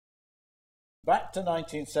back to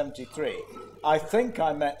 1973. I think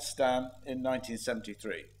I met Stan in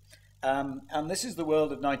 1973. And this is the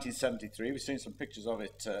world of 1973. We've seen some pictures of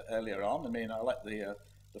it earlier on. I mean, I like the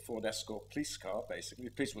Ford Escort police car, basically.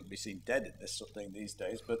 The police wouldn't be seen dead in this sort of thing these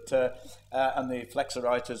days, but and the flexor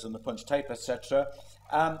writers and the punch tape, etc.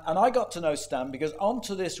 And I got to know Stan because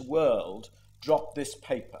onto this world dropped this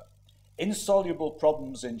paper. Insoluble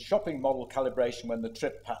problems in shopping model calibration when the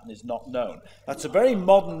trip pattern is not known. That's a very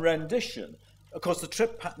modern rendition. Of course, the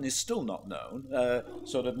trip pattern is still not known,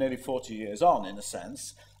 sort of nearly 40 years on, in a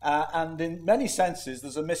sense. And in many senses,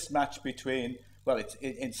 there's a mismatch between, well,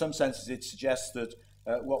 in some senses, it suggests that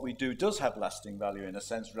what we do does have lasting value, in a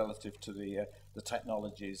sense, relative to the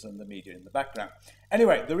technologies and the media in the background.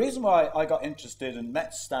 Anyway, the reason why I got interested and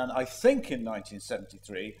met Stan, I think in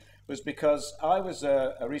 1973, was because I was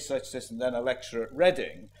a research assistant, then a lecturer at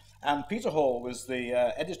Reading, and Peter Hall was the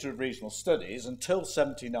editor of regional studies until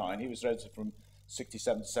 79. He was editor from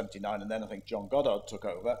 67 to 79, and then I think John Goddard took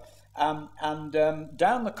over. And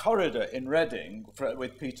down the corridor in Reading,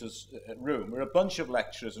 with Peter's room, were a bunch of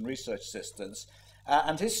lecturers and research assistants,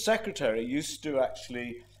 and his secretary used to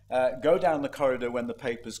actually go down the corridor when the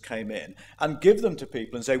papers came in and give them to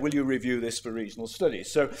people and say, will you review this for regional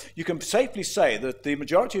studies? So you can safely say that the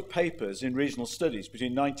majority of papers in regional studies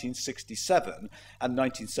between 1967 and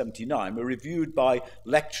 1979 were reviewed by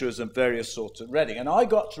lecturers of various sorts at Reading. And I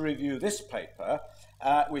got to review this paper,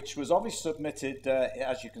 which was obviously submitted,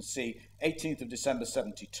 as you can see, 18th of December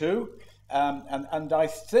 72. And I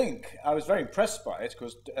think I was very impressed by it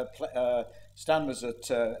because Stan was at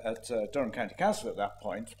Durham County Council at that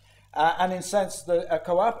point. And in a sense, a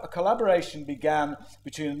collaboration began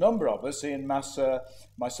between a number of us, Ian Massa,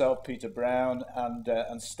 myself, Peter Brown,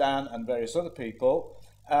 and Stan, and various other people,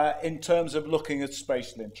 in terms of looking at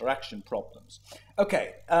spatial interaction problems.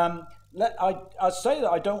 Okay, I'd say that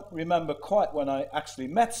I don't remember quite when I actually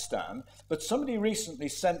met Stan, but somebody recently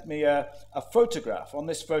sent me a photograph, on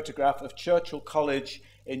this photograph of Churchill College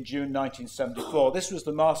in June 1974. This was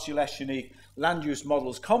the Marshall-Eshenique Land Use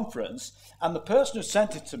Models Conference, and the person who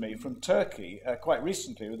sent it to me from Turkey, quite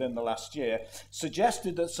recently, within the last year,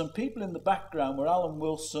 suggested that some people in the background were Alan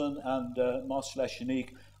Wilson and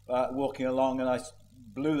Marshall-Eshenique walking along, and I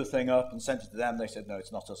blew the thing up and sent it to them. They said, no,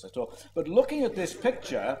 it's not us at all. But looking at this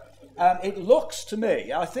picture, it looks to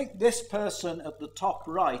me, I think this person at the top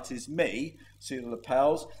right is me, see the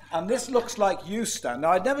lapels, and this looks like you, Stan.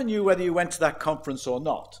 Now, I never knew whether you went to that conference or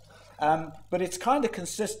not, but it's kind of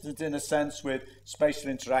consistent in a sense with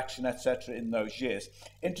spatial interaction, etc. in those years.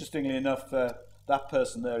 Interestingly enough, that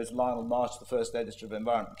person there is Lionel March, the first editor of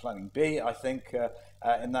Environment Planning B, I think,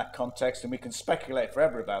 in that context, and we can speculate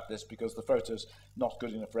forever about this because the photo's not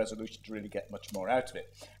good enough resolution to really get much more out of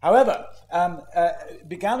it. However,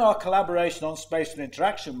 began our collaboration on spatial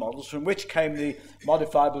interaction models, from which came the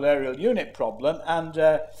modifiable aerial unit problem, and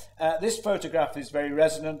this photograph is very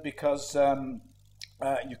resonant because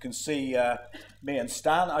you can see me and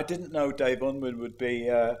Stan. I didn't know Dave Unwin would be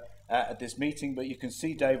at this meeting, but you can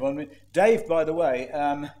see Dave Unwin. Dave, by the way,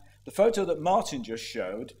 the photo that Martin just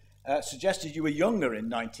showed suggested you were younger in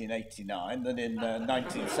 1989 than in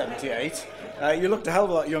 1978. You looked a hell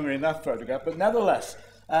of a lot younger in that photograph, but nevertheless,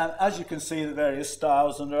 as you can see, the various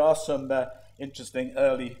styles, and there are some interesting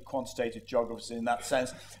early quantitative geographers in that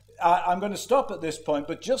sense. I'm going to stop at this point,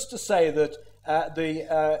 but just to say that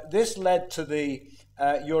this led to the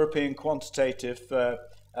European quantitative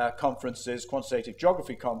conferences, quantitative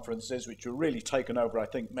geography conferences, which were really taken over, I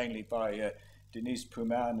think, mainly by Denise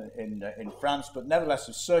Poumin in France, but nevertheless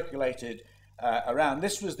was circulated around.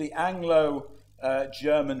 This was the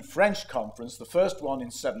Anglo-German-French conference, the first one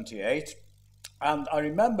in 78, and I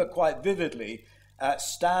remember quite vividly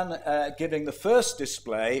Stan giving the first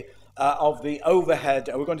display of the overhead.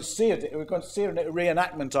 We're going to see it. We're going to see a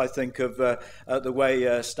reenactment, I think, of the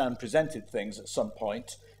way Stan presented things at some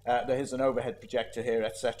point. There is an overhead projector here,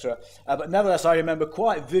 etc. But nevertheless, I remember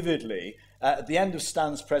quite vividly at the end of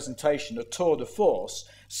Stan's presentation, a tour de force,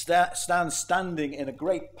 Stan standing in a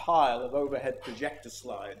great pile of overhead projector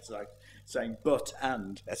slides, like saying but,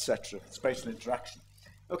 and, etc. Spatial interaction.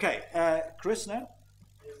 Okay, Chris now?